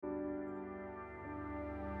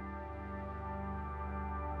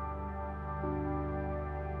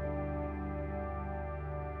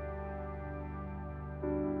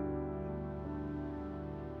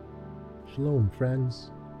Shalom, friends.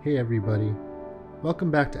 Hey, everybody.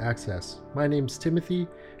 Welcome back to Access. My name's Timothy,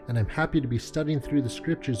 and I'm happy to be studying through the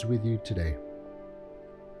scriptures with you today.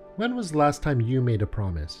 When was the last time you made a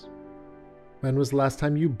promise? When was the last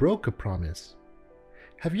time you broke a promise?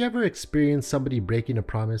 Have you ever experienced somebody breaking a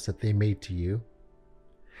promise that they made to you?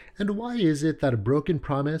 And why is it that a broken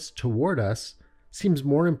promise toward us seems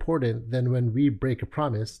more important than when we break a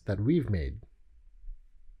promise that we've made?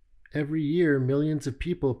 Every year, millions of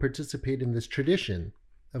people participate in this tradition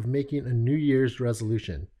of making a New Year's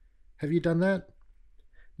resolution. Have you done that?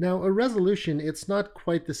 Now, a resolution, it's not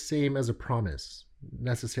quite the same as a promise,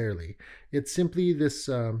 necessarily. It's simply this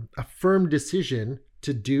a firm decision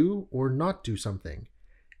to do or not do something.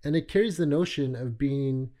 And it carries the notion of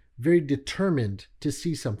being very determined to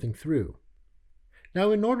see something through.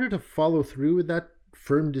 Now, in order to follow through with that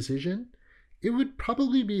firm decision, it would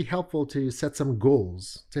probably be helpful to set some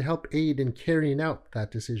goals to help aid in carrying out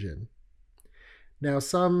that decision. Now,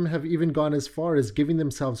 some have even gone as far as giving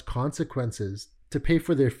themselves consequences to pay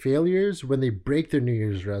for their failures when they break their New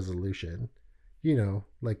Year's resolution,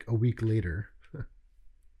 like a week later.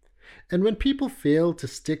 And when people fail to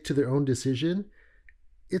stick to their own decision,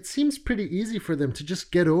 it seems pretty easy for them to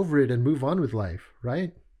just get over it and move on with life,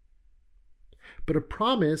 right? But a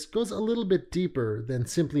promise goes a little bit deeper than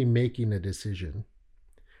simply making a decision.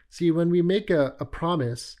 See, when we make a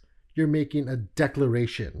promise, you're making a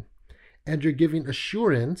declaration, and you're giving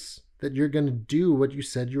assurance that you're going to do what you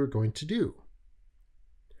said you were going to do.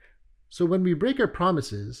 So when we break our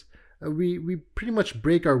promises, we pretty much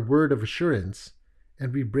break our word of assurance,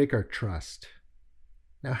 and we break our trust.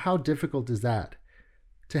 Now, how difficult is that?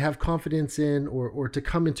 To have confidence in or to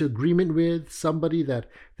come into agreement with somebody that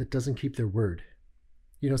doesn't keep their word.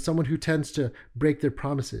 Someone who tends to break their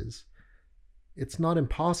promises. It's not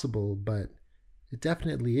impossible, but it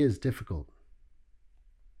definitely is difficult.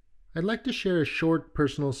 I'd like to share a short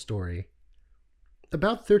personal story.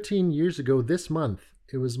 About 13 years ago this month,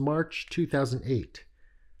 it was March 2008,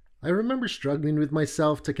 I remember struggling with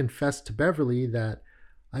myself to confess to Beverly that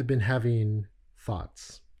I've been having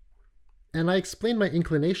thoughts. And I explained my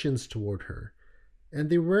inclinations toward her,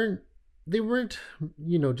 and they weren't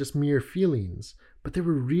just mere feelings, but they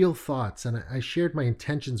were real thoughts, and I shared my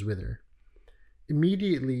intentions with her.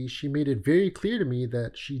 Immediately, she made it very clear to me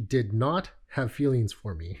that she did not have feelings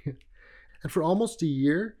for me. And for almost a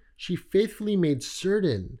year, she faithfully made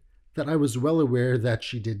certain that I was well aware that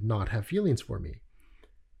she did not have feelings for me.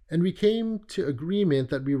 And we came to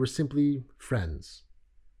agreement that we were simply friends.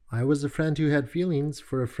 I was a friend who had feelings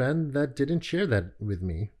for a friend that didn't share that with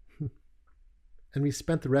me. And we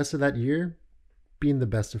spent the rest of that year being the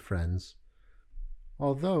best of friends.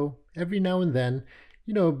 Although, every now and then,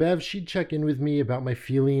 Bev, she'd check in with me about my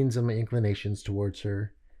feelings and my inclinations towards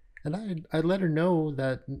her. And I'd let her know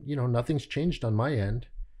that, nothing's changed on my end.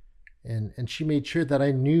 And she made sure that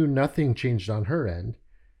I knew nothing changed on her end.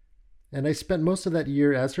 And I spent most of that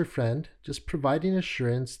year as her friend, just providing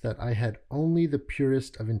assurance that I had only the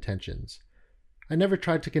purest of intentions. I never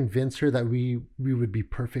tried to convince her that we would be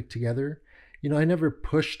perfect together. I never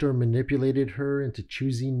pushed or manipulated her into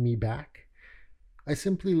choosing me back. I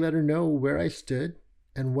simply let her know where I stood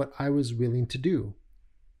and what I was willing to do,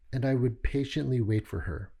 and I would patiently wait for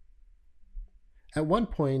her. At one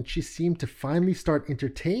point, she seemed to finally start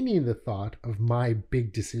entertaining the thought of my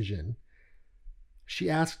big decision. She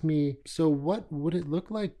asked me, "So what would it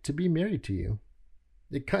look like to be married to you?"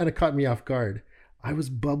 It kind of caught me off guard. I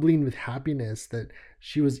was bubbling with happiness that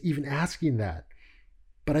she was even asking that.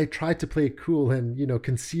 But I tried to play it cool and,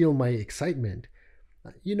 conceal my excitement.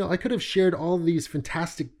 I could have shared all these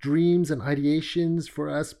fantastic dreams and ideations for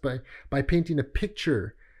us by painting a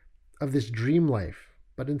picture of this dream life.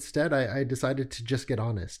 But instead, I decided to just get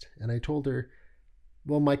honest. And I told her,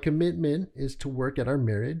 well, my commitment is to work at our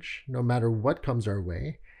marriage, no matter what comes our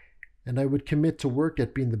way. And I would commit to work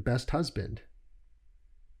at being the best husband.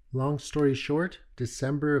 Long story short,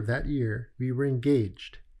 December of that year, we were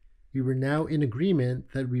engaged. We were now in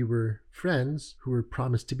agreement that we were friends who were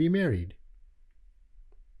promised to be married.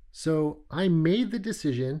 So I made the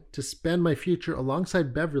decision to spend my future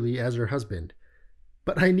alongside Beverly as her husband.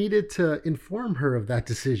 But I needed to inform her of that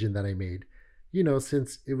decision that I made,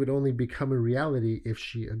 since it would only become a reality if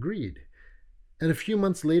she agreed. And a few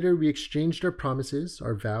months later, we exchanged our promises,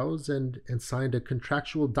 our vows, and signed a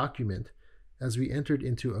contractual document as we entered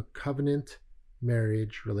into a covenant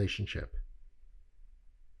marriage relationship.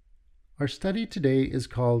 Our study today is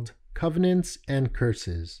called Covenants and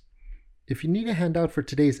Curses. If you need a handout for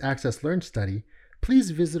today's Access Learn study,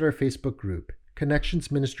 please visit our Facebook group,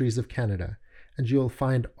 Connections Ministries of Canada, and you'll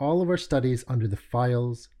find all of our studies under the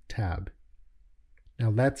Files tab. Now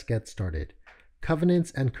let's get started. Covenants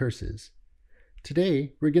and curses.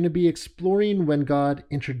 Today, we're going to be exploring when God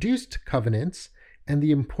introduced covenants and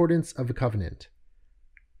the importance of a covenant.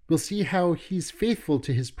 We'll see how He's faithful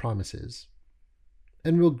to His promises.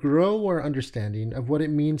 And we'll grow our understanding of what it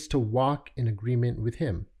means to walk in agreement with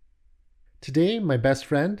Him. Today, my best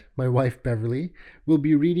friend, my wife Beverly, will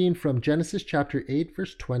be reading from Genesis chapter 8,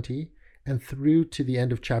 verse 20, and through to the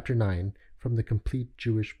end of chapter 9 from the Complete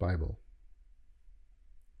Jewish Bible.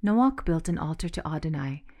 Noah built an altar to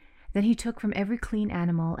Adonai. Then he took from every clean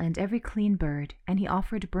animal and every clean bird, and he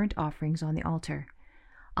offered burnt offerings on the altar.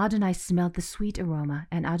 Adonai smelled the sweet aroma,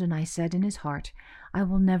 and Adonai said in his heart, I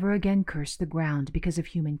will never again curse the ground because of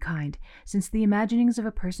humankind, since the imaginings of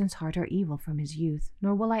a person's heart are evil from his youth,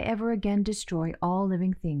 nor will I ever again destroy all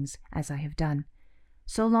living things as I have done.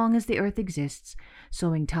 So long as the earth exists,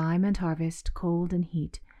 sowing time and harvest, cold and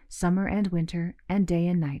heat, summer and winter, and day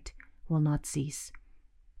and night will not cease.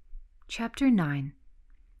 Chapter 9.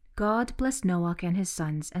 God blessed Noah and his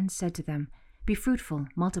sons and said to them, Be fruitful,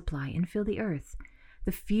 multiply, and fill the earth.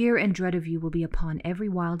 The fear and dread of you will be upon every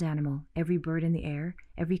wild animal, every bird in the air,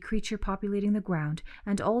 every creature populating the ground,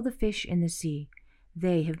 and all the fish in the sea.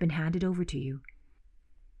 They have been handed over to you.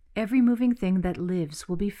 Every moving thing that lives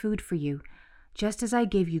will be food for you. Just as I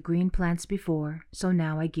gave you green plants before, so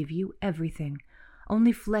now I give you everything.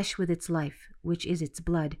 Only flesh with its life, which is its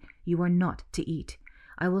blood, you are not to eat.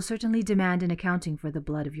 I will certainly demand an accounting for the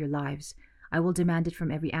blood of your lives. I will demand it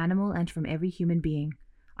from every animal and from every human being.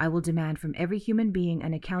 I will demand from every human being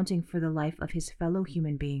an accounting for the life of his fellow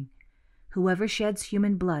human being. Whoever sheds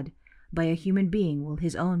human blood, by a human being will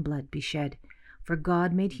his own blood be shed. For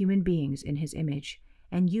God made human beings in his image.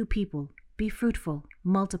 And you people, be fruitful,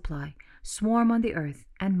 multiply, swarm on the earth,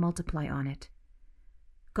 and multiply on it.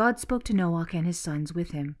 God spoke to Noah and his sons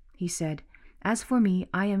with him. He said, As for me,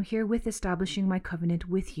 I am herewith establishing my covenant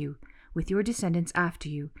with you, with your descendants after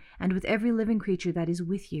you, and with every living creature that is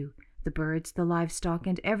with you, the birds, the livestock,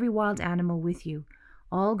 and every wild animal with you,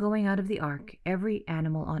 all going out of the ark, every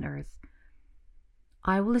animal on earth.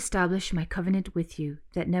 I will establish my covenant with you,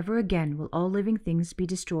 that never again will all living things be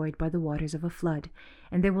destroyed by the waters of a flood,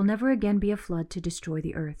 and there will never again be a flood to destroy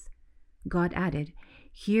the earth. God added,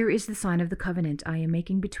 Here is the sign of the covenant I am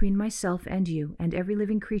making between myself and you, and every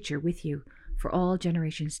living creature with you, for all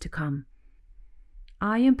generations to come.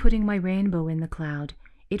 I am putting my rainbow in the cloud.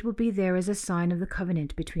 It will be there as a sign of the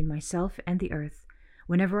covenant between myself and the earth.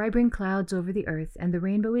 Whenever I bring clouds over the earth and the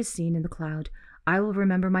rainbow is seen in the cloud, I will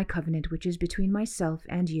remember my covenant which is between myself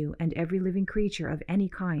and you and every living creature of any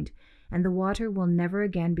kind, and the water will never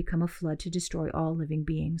again become a flood to destroy all living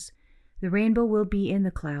beings. The rainbow will be in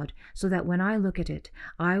the cloud, so that when I look at it,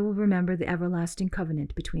 I will remember the everlasting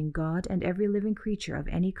covenant between God and every living creature of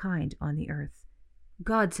any kind on the earth.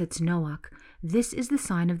 God said to Noah, This is the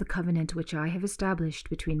sign of the covenant which I have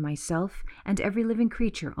established between myself and every living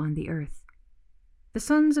creature on the earth. The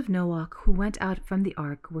sons of Noah who went out from the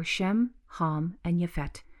ark were Shem, Ham, and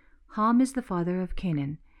Japheth. Ham is the father of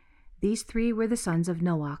Canaan. These three were the sons of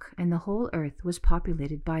Noah, and the whole earth was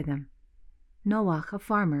populated by them. Noah, a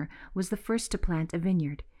farmer, was the first to plant a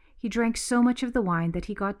vineyard. He drank so much of the wine that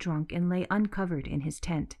he got drunk and lay uncovered in his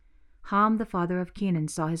tent. Ham, the father of Canaan,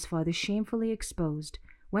 saw his father shamefully exposed,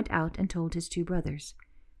 went out and told his two brothers.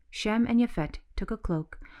 Shem and Japheth took a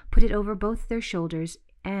cloak, put it over both their shoulders,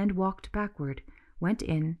 and walked backward, went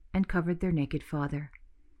in, and covered their naked father.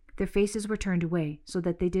 Their faces were turned away, so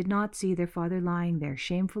that they did not see their father lying there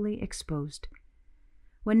shamefully exposed.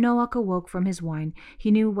 When Noah awoke from his wine,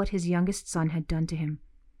 he knew what his youngest son had done to him.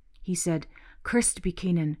 He said, Cursed be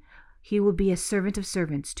Canaan, he will be a servant of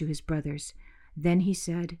servants to his brothers. Then he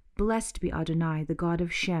said, Blessed be Adonai, the God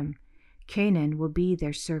of Shem. Canaan will be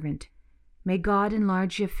their servant. May God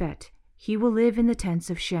enlarge Japheth. He will live in the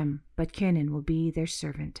tents of Shem, but Canaan will be their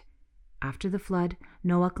servant. After the flood,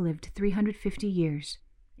 Noah lived 350 years.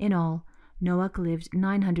 In all, Noah lived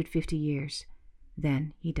 950 years.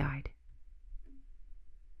 Then he died.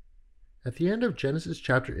 At the end of Genesis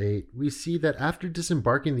chapter 8, we see that after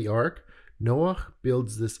disembarking the ark, Noah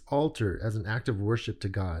builds this altar as an act of worship to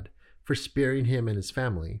God for sparing him and his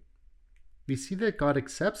family. We see that God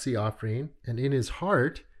accepts the offering, and in his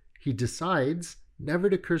heart, he decides never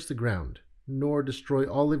to curse the ground, nor destroy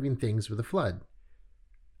all living things with a flood.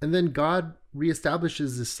 And then God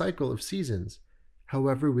reestablishes this cycle of seasons,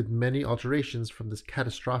 however with many alterations from this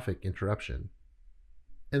catastrophic interruption.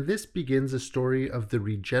 And this begins a story of the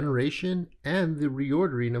regeneration and the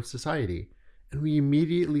reordering of society, and we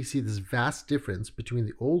immediately see this vast difference between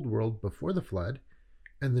the old world before the flood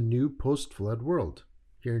and the new post-flood world,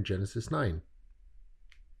 here in Genesis 9.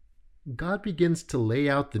 God begins to lay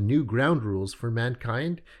out the new ground rules for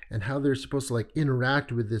mankind and how they're supposed to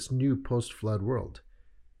interact with this new post-flood world.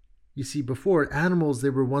 You see, before, animals, they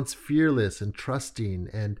were once fearless and trusting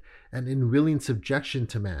and in willing subjection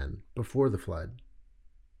to man before the flood.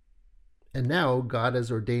 And now God has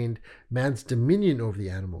ordained man's dominion over the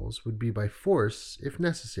animals would be by force if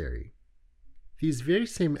necessary. These very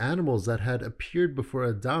same animals that had appeared before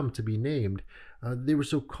Adam to be named, they were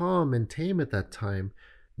so calm and tame at that time,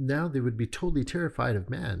 now they would be totally terrified of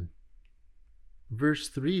man. Verse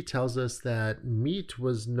 3 tells us that meat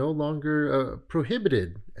was no longer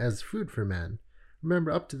prohibited as food for man.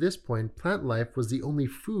 Remember, up to this point, plant life was the only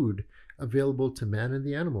food available to man and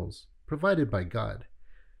the animals, provided by God.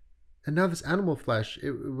 And now this animal flesh,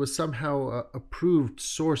 it was somehow a approved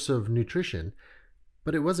source of nutrition,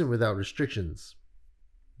 but it wasn't without restrictions.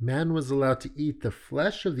 Man was allowed to eat the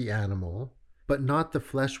flesh of the animal, but not the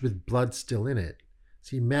flesh with blood still in it.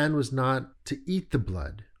 See, man was not to eat the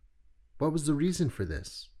blood. What was the reason for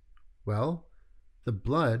this? Well, the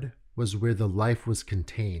blood was where the life was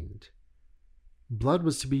contained. Blood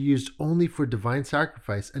was to be used only for divine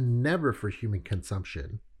sacrifice and never for human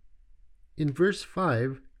consumption. In verse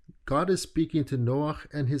 5, God is speaking to Noah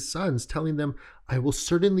and his sons, telling them, I will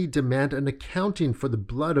certainly demand an accounting for the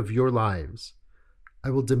blood of your lives. I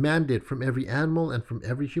will demand it from every animal and from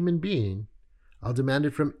every human being. I'll demand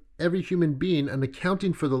it from every human being an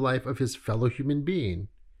accounting for the life of his fellow human being.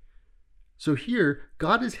 So here,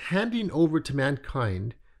 God is handing over to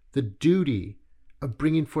mankind the duty of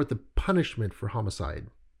bringing forth the punishment for homicide.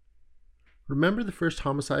 Remember the first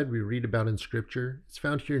homicide we read about in Scripture? It's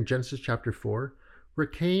found here in Genesis chapter 4, where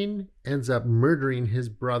Cain ends up murdering his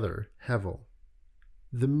brother, Hevel.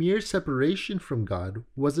 The mere separation from God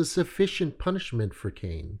was a sufficient punishment for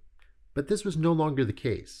Cain, but this was no longer the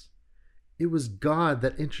case. It was God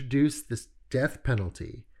that introduced this death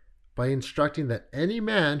penalty by instructing that any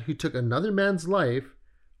man who took another man's life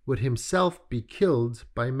would himself be killed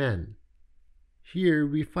by men. Here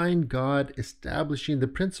we find God establishing the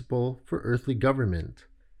principle for earthly government.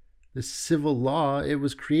 The civil law, it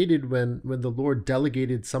was created when the Lord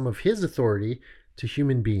delegated some of his authority to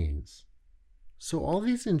human beings. So all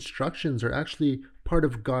these instructions are actually part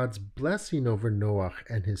of God's blessing over Noah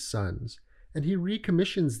and his sons. And he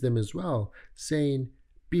recommissions them as well, saying,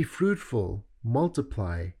 be fruitful,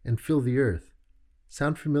 multiply, and fill the earth.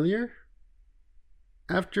 Sound familiar?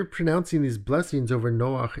 After pronouncing these blessings over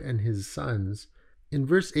Noah and his sons, in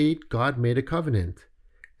verse 8, God made a covenant.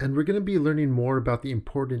 And we're going to be learning more about the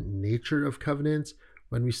important nature of covenants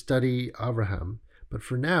when we study Abraham. But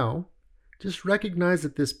for now, just recognize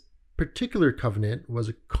that this particular covenant was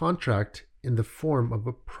a contract in the form of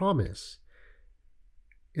a promise.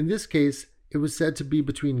 In this case, it was said to be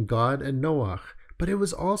between God and Noah, but it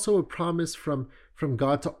was also a promise from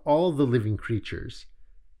God to all the living creatures.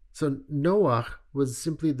 So Noah was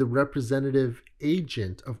simply the representative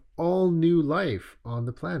agent of all new life on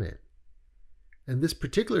the planet. And this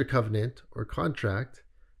particular covenant or contract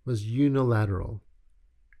was unilateral.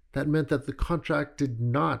 That meant that the contract did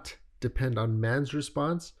not depend on man's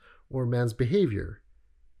response or man's behavior.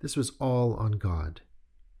 This was all on God.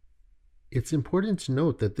 It's important to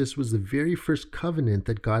note that this was the very first covenant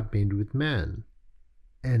that God made with man.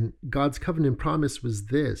 And God's covenant promise was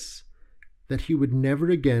this, that he would never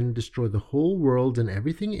again destroy the whole world and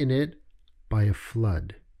everything in it by a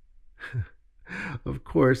flood. Of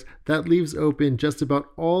course, that leaves open just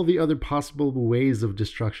about all the other possible ways of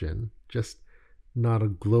destruction, just not a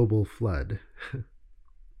global flood.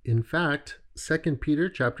 In fact, 2 Peter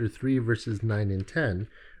chapter 3 verses 9 and 10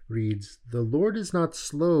 reads, "The Lord is not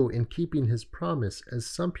slow in keeping his promise, as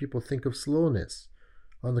some people think of slowness.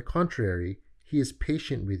 On the contrary, he is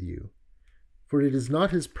patient with you. For it is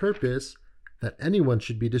not his purpose that anyone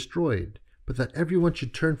should be destroyed, but that everyone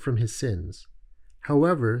should turn from his sins.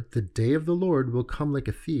 However, the day of the Lord will come like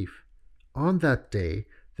a thief. On that day,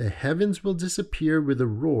 the heavens will disappear with a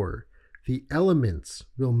roar, the elements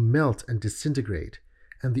will melt and disintegrate,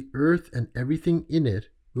 and the earth and everything in it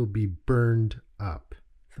will be burned up."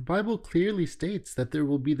 The Bible clearly states that there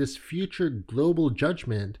will be this future global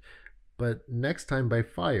judgment, but next time by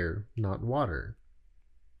fire, not water.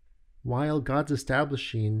 While God's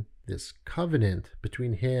establishing this covenant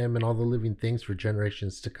between him and all the living things for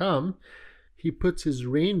generations to come, he puts his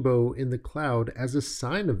rainbow in the cloud as a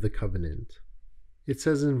sign of the covenant. It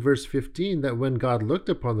says in verse 15 that when God looked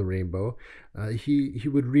upon the rainbow, he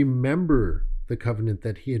would remember the covenant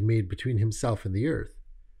that he had made between himself and the earth.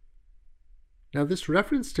 Now, this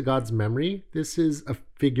reference to God's memory, this is a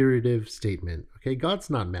figurative statement. Okay, God's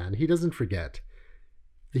not man. He doesn't forget.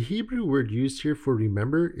 The Hebrew word used here for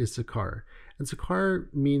remember is sakar, and sakar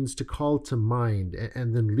means to call to mind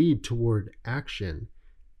and then lead toward action.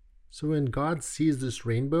 So when God sees this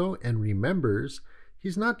rainbow and remembers,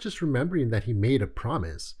 he's not just remembering that he made a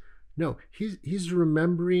promise. No, he's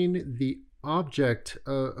remembering the object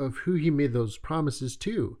of who he made those promises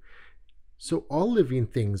to. So all living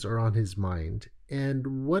things are on his mind.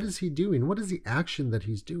 And what is he doing? What is the action that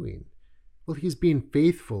he's doing? Well, he's being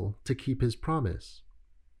faithful to keep his promise.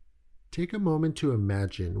 Take a moment to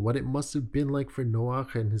imagine what it must have been like for Noah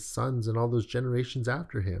and his sons and all those generations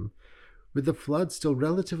after him, with the flood still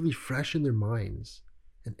relatively fresh in their minds.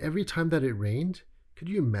 And every time that it rained, could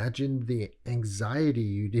you imagine the anxiety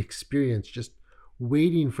you'd experience just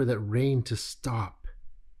waiting for that rain to stop?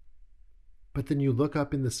 But then you look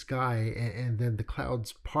up in the sky and then the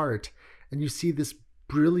clouds part and you see this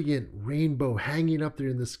brilliant rainbow hanging up there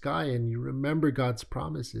in the sky and you remember God's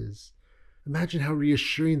promises. Imagine how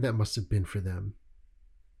reassuring that must have been for them.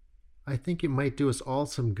 I think it might do us all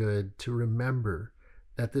some good to remember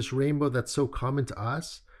that this rainbow that's so common to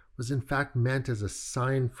us was in fact meant as a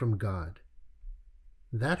sign from God.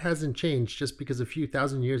 That hasn't changed just because a few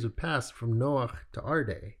thousand years have passed from Noah to our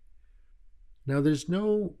day. Now, there's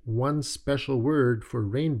no one special word for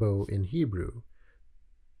rainbow in Hebrew.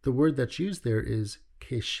 The word that's used there is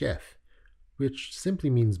keshef, which simply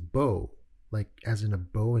means bow, like as in a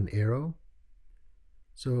bow and arrow.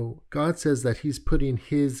 So God says that he's putting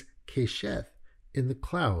his keshef in the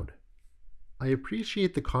cloud. I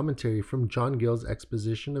appreciate the commentary from John Gill's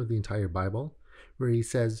exposition of the entire Bible, where he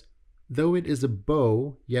says, though it is a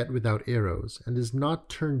bow, yet without arrows, and is not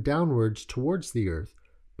turned downwards towards the earth,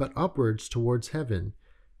 but upwards towards heaven,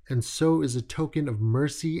 and so is a token of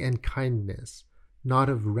mercy and kindness, not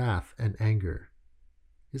of wrath and anger.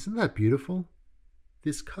 Isn't that beautiful?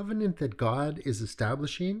 This covenant that God is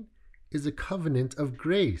establishing is a covenant of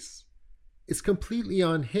grace. It's completely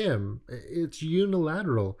on him. It's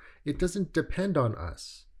unilateral. It doesn't depend on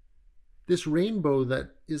us. This rainbow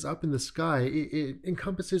that is up in the sky, it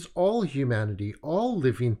encompasses all humanity, all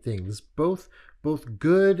living things, both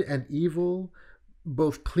good and evil,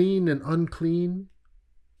 both clean and unclean.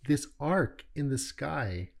 This arc in the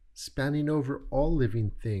sky, spanning over all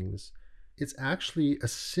living things, it's actually a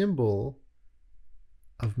symbol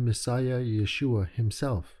of Messiah Yeshua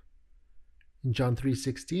himself. In John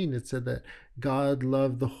 3:16, it said that God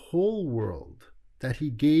loved the whole world, that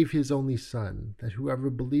he gave his only son, that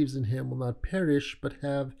whoever believes in him will not perish but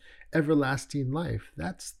have everlasting life.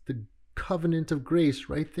 That's the covenant of grace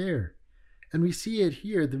right there. And we see it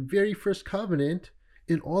here, the very first covenant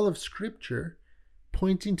in all of Scripture,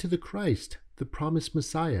 pointing to the Christ, the promised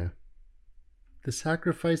Messiah. The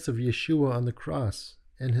sacrifice of Yeshua on the cross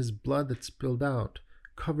and his blood that spilled out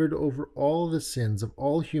covered over all the sins of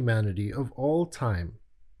all humanity of all time.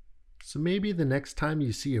 So maybe the next time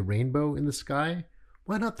you see a rainbow in the sky,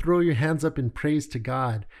 why not throw your hands up in praise to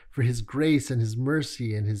God for his grace and his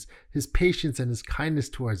mercy and his patience and his kindness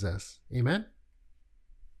towards us? Amen?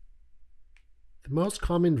 The most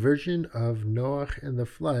common version of Noah and the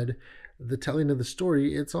flood, the telling of the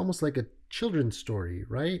story, it's almost like a children's story,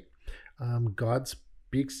 right? God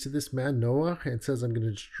speaks to this man Noah and says, I'm going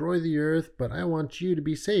to destroy the earth, but I want you to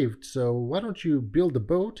be saved. So why don't you build a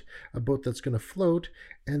boat that's going to float,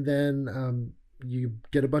 and then you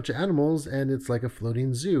get a bunch of animals and it's like a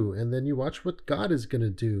floating zoo, and then you watch what God is going to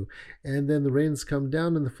do. And then the rains come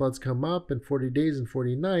down and the floods come up, and 40 days and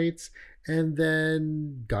 40 nights, and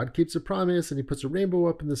then God keeps a promise and he puts a rainbow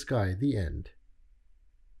up in the sky. The end.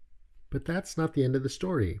 But that's not the end of the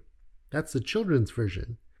story. That's the children's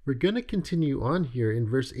version. We're going to continue on here in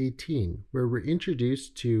verse 18, where we're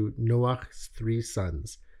introduced to Noah's three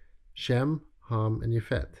sons, Shem, Ham, and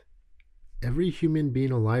Yafet. Every human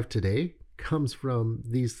being alive today comes from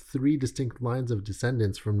these three distinct lines of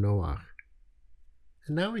descendants from Noah.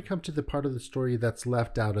 And now we come to the part of the story that's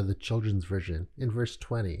left out of the children's version, in verse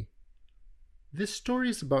 20. This story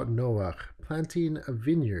is about Noah planting a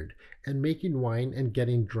vineyard and making wine and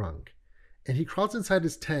getting drunk. And he crawls inside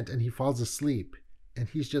his tent and he falls asleep. And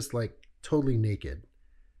he's just like totally naked.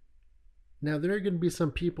 Now, there are going to be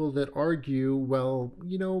some people that argue, well,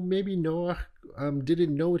 maybe Noah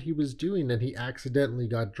didn't know what he was doing and he accidentally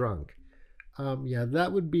got drunk. Yeah,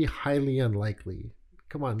 that would be highly unlikely.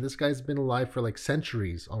 Come on, this guy's been alive for like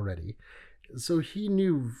centuries already. So he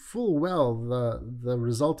knew full well the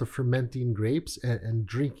result of fermenting grapes and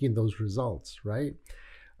drinking those results, right?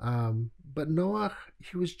 But Noah,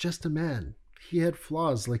 he was just a man. He had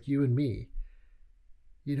flaws like you and me.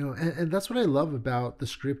 And that's what I love about the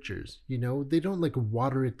scriptures. They don't like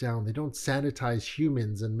water it down. They don't sanitize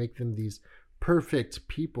humans and make them these perfect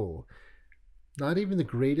people. Not even the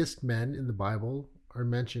greatest men in the Bible are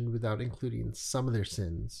mentioned without including some of their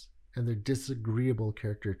sins and their disagreeable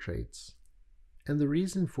character traits. And the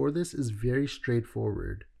reason for this is very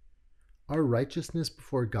straightforward. Our righteousness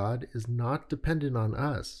before God is not dependent on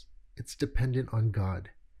us, it's dependent on God.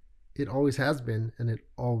 It always has been, and it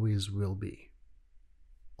always will be.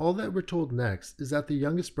 All that we're told next is that the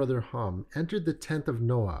youngest brother Ham entered the tent of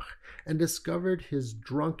Noach and discovered his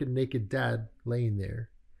drunk and naked dad laying there.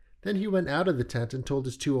 Then he went out of the tent and told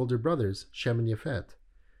his two older brothers, Shem and Yafet.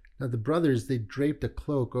 Now the brothers, they draped a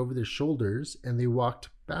cloak over their shoulders and they walked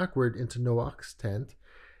backward into Noach's tent,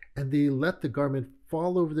 and they let the garment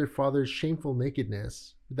fall over their father's shameful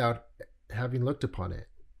nakedness without having looked upon it.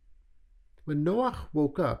 When Noach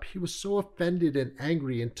woke up, he was so offended and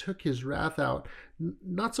angry and took his wrath out,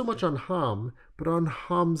 not so much on Ham, but on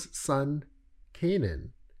Ham's son,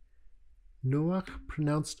 Canaan. Noach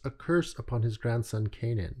pronounced a curse upon his grandson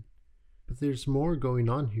Canaan. But there's more going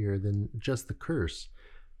on here than just the curse.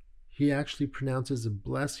 He actually pronounces a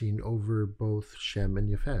blessing over both Shem and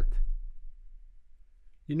Yafet.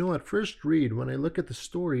 At first read, when I look at the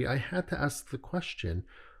story, I had to ask the question,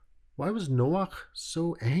 why was Noach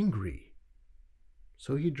so angry?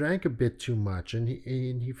 So he drank a bit too much and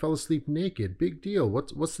he fell asleep naked. Big deal.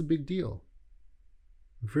 What's the big deal?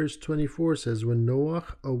 Verse 24 says, when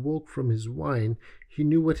Noach awoke from his wine, he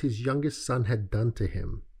knew what his youngest son had done to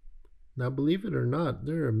him. Now, believe it or not,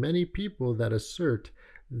 there are many people that assert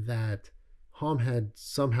that Ham had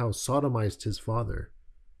somehow sodomized his father,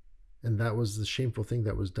 and that was the shameful thing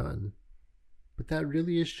that was done. But that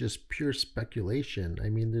really is just pure speculation. I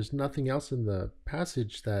mean, there's nothing else in the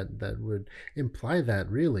passage that would imply that,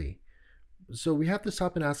 really. So we have to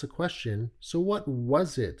stop and ask the question, so what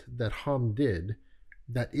was it that Ham did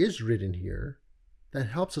that is written here that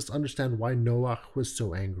helps us understand why Noach was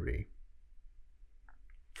so angry?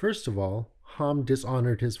 First of all, Ham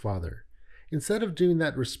dishonored his father. Instead of doing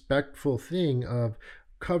that respectful thing of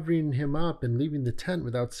covering him up and leaving the tent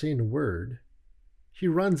without saying a word, he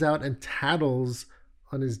runs out and tattles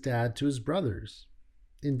on his dad to his brothers.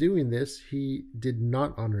 In doing this, he did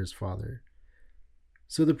not honor his father.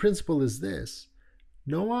 So the principle is this: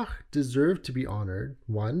 Noach deserved to be honored,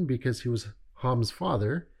 one, because he was Ham's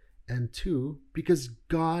father, and two, because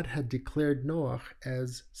God had declared Noach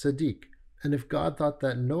as Sadiq. And if God thought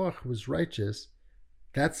that Noach was righteous,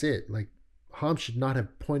 that's it. Ham should not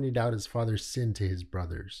have pointed out his father's sin to his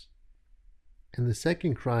brothers. And the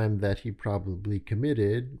second crime that he probably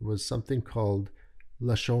committed was something called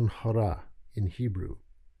Lashon Hara in Hebrew.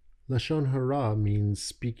 Lashon Hara means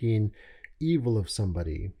speaking evil of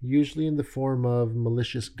somebody, usually in the form of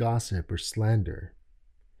malicious gossip or slander.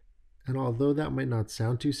 And although that might not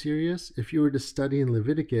sound too serious, if you were to study in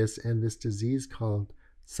Leviticus and this disease called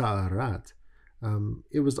Sa'arat,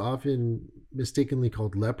 it was often mistakenly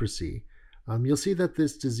called leprosy. You'll see that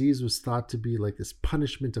this disease was thought to be like this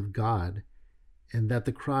punishment of God, and that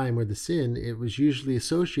the crime or the sin, it was usually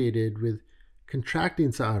associated with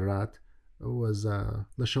contracting Sa'arat was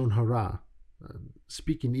Lashon Hara,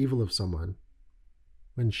 speaking evil of someone.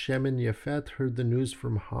 When Shem and Yafet heard the news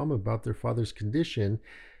from Ham about their father's condition,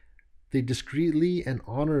 they discreetly and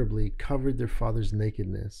honorably covered their father's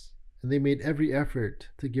nakedness, and they made every effort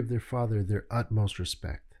to give their father their utmost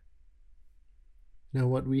respect. Now,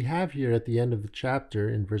 what we have here at the end of the chapter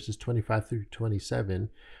in verses 25 through 27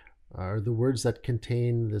 are the words that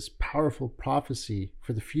contain this powerful prophecy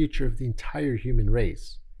for the future of the entire human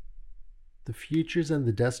race. The futures and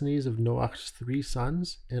the destinies of Noach's 3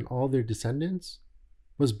 sons and all their descendants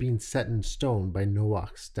was being set in stone by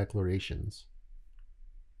Noach's declarations.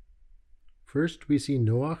 First, we see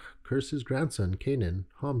Noach curse his grandson, Canaan,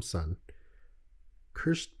 Ham's son.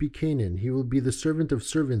 Cursed be Canaan, he will be the servant of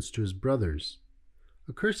servants to his brothers.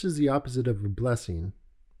 A curse is the opposite of a blessing,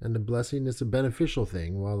 and a blessing is a beneficial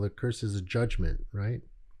thing, while a curse is a judgment, right?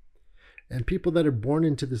 And people that are born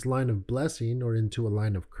into this line of blessing or into a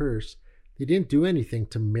line of curse, they didn't do anything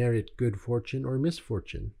to merit good fortune or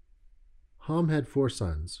misfortune. Ham had 4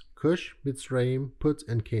 sons, Cush, Mitzrayim, Put,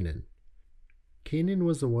 and Canaan. Canaan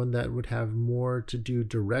was the one that would have more to do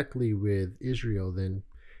directly with Israel than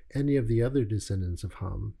any of the other descendants of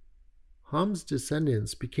Ham. Ham's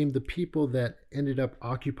descendants became the people that ended up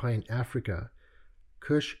occupying Africa.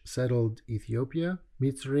 Cush settled Ethiopia,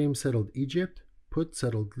 Mitzrayim settled Egypt, Put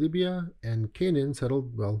settled Libya, and Canaan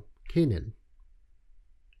settled, Canaan.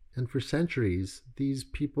 And for centuries, these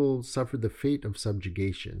people suffered the fate of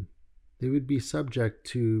subjugation. They would be subject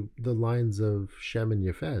to the lines of Shem and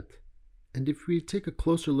Yafet. And if we take a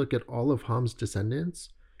closer look at all of Ham's descendants,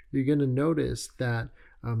 you're going to notice that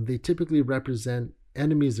they typically represent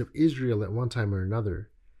enemies of Israel at one time or another.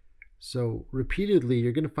 So repeatedly,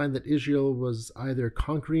 you're going to find that Israel was either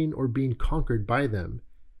conquering or being conquered by them.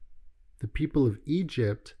 The people of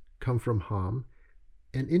Egypt come from Ham,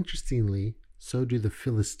 and interestingly, so do the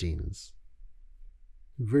Philistines.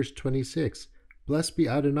 Verse 26, Blessed be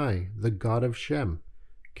Adonai, the God of Shem.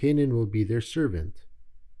 Canaan will be their servant.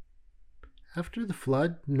 After the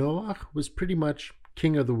flood, Noah was pretty much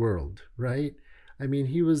king of the world, right? I mean,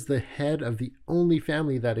 he was the head of the only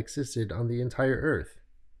family that existed on the entire earth.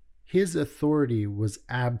 His authority was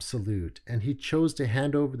absolute, and he chose to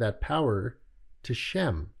hand over that power to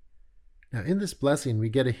Shem. Now, in this blessing, we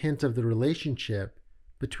get a hint of the relationship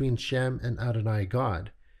between Shem and Adonai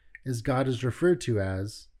God, as God is referred to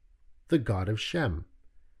as the God of Shem.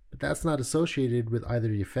 But that's not associated with either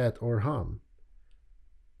Yefet or Ham.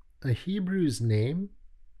 A Hebrew's name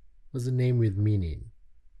was a name with meaning.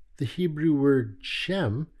 The Hebrew word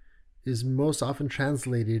Shem is most often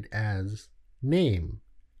translated as name.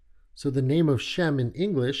 So the name of Shem in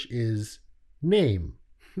English is name.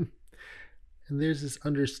 And there's this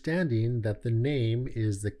understanding that the name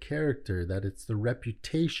is the character, that it's the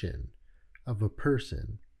reputation of a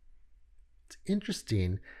person. It's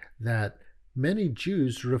interesting that many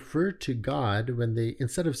Jews refer to God when they,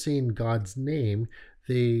 instead of saying God's name,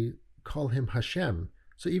 they call him Hashem.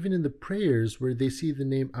 So even in the prayers where they see the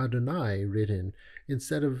name Adonai written,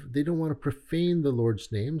 they don't want to profane the Lord's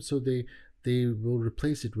name, so they will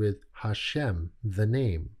replace it with Hashem, the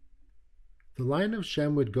name. The line of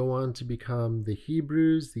Shem would go on to become the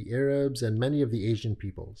Hebrews, the Arabs, and many of the Asian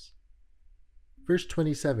peoples. Verse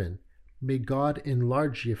 27, May God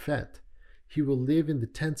enlarge Yefet. He will live in the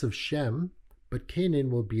tents of Shem, but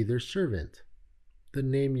Canaan will be their servant. The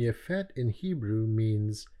name Yefet in Hebrew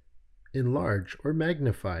means enlarge or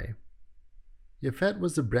magnify. Yefet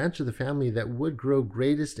was the branch of the family that would grow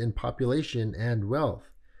greatest in population and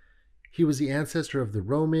wealth. He was the ancestor of the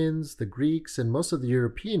Romans, the Greeks, and most of the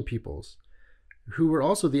European peoples, who were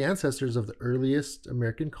also the ancestors of the earliest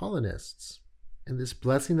American colonists. And this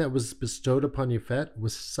blessing that was bestowed upon Yefet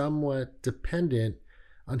was somewhat dependent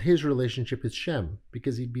on his relationship with Shem,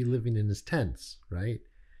 because he'd be living in his tents, right?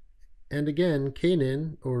 And again,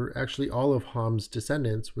 Canaan, or actually all of Ham's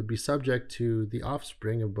descendants, would be subject to the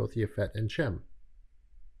offspring of both Yefet and Shem.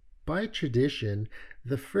 By tradition,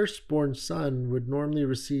 the firstborn son would normally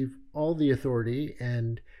receive all the authority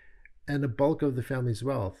and a bulk of the family's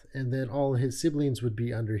wealth, and then all his siblings would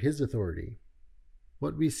be under his authority.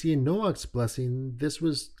 What we see in Noach's blessing, this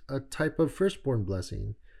was a type of firstborn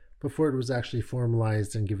blessing, before it was actually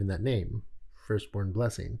formalized and given that name, firstborn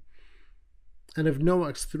blessing. And of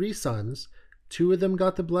Noach's 3 sons, 2 of them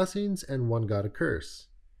got the blessings and 1 got a curse.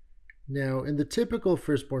 Now, in the typical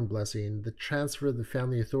firstborn blessing, the transfer of the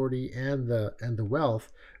family authority and the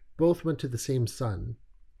wealth both went to the same son.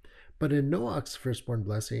 But in Noach's firstborn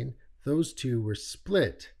blessing, those 2 were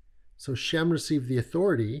split. So Shem received the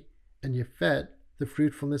authority and Yefet the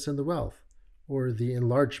fruitfulness and the wealth, or the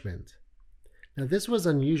enlargement. Now, this was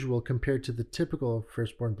unusual compared to the typical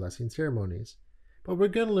firstborn blessing ceremonies, but we're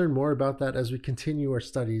going to learn more about that as we continue our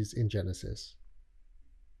studies in Genesis.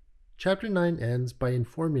 Chapter 9 ends by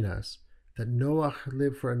informing us that Noah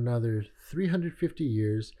lived for another 350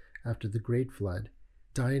 years after the Great Flood,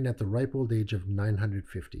 dying at the ripe old age of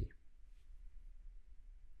 950.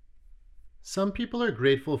 Some people are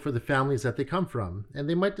grateful for the families that they come from, and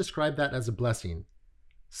they might describe that as a blessing.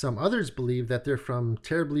 Some others believe that they're from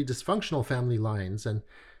terribly dysfunctional family lines and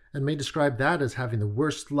may describe that as having the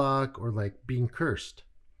worst luck or like being cursed.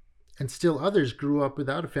 And still others grew up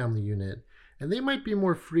without a family unit, and they might be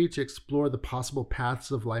more free to explore the possible paths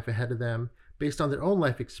of life ahead of them based on their own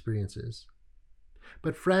life experiences.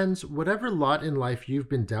 But friends, whatever lot in life you've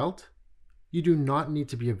been dealt, you do not need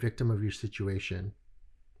to be a victim of your situation.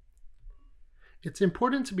 It's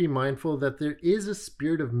important to be mindful that there is a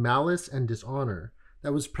spirit of malice and dishonor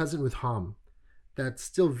that was present with Ham, that's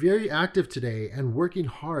still very active today and working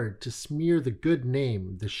hard to smear the good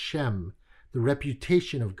name, the Shem, the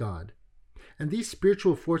reputation of God. And these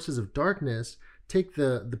spiritual forces of darkness take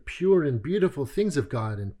the pure and beautiful things of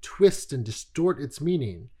God and twist and distort its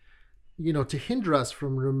meaning, to hinder us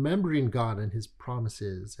from remembering God and his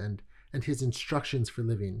promises and his instructions for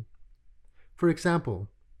living. For example,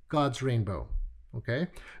 God's rainbow. Okay?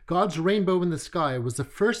 God's rainbow in the sky was the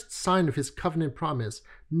first sign of his covenant promise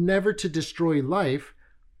never to destroy life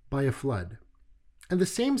by a flood. And the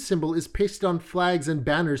same symbol is pasted on flags and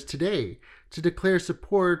banners today to declare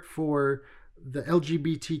support for the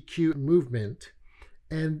LGBTQ movement.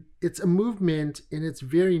 And it's a movement in its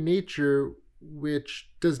very nature which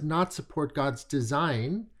does not support God's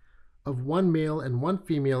design of one male and one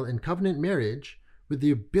female in covenant marriage with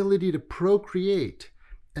the ability to procreate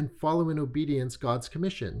and follow in obedience God's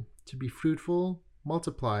commission to be fruitful,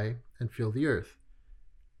 multiply, and fill the earth,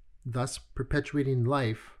 thus perpetuating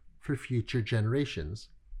life for future generations.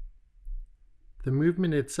 The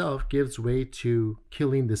movement itself gives way to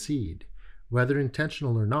killing the seed, whether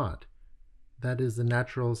intentional or not. That is the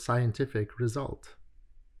natural scientific result.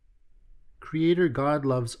 Creator God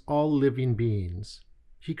loves all living beings.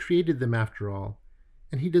 He created them after all,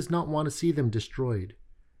 and He does not want to see them destroyed.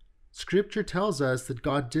 Scripture tells us that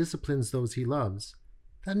God disciplines those He loves.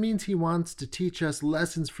 That means He wants to teach us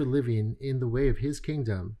lessons for living in the way of His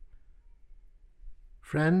kingdom.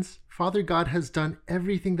 Friends, Father God has done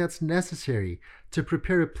everything that's necessary to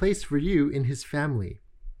prepare a place for you in His family.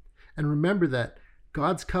 And remember that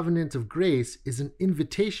God's covenant of grace is an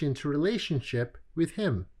invitation to relationship with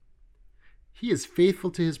Him. He is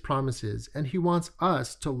faithful to His promises, and He wants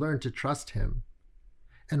us to learn to trust Him.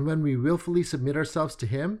 And when we willfully submit ourselves to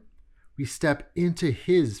Him, we step into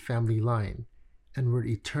His family line, and we're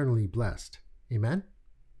eternally blessed. Amen?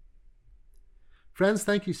 Friends,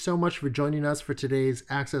 thank you so much for joining us for today's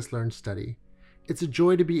Access Learn study. It's a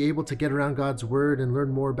joy to be able to get around God's Word and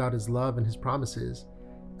learn more about His love and His promises,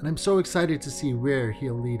 and I'm so excited to see where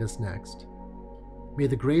He'll lead us next. May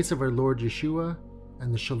the grace of our Lord Yeshua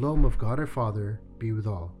and the shalom of God our Father be with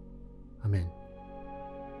all. Amen.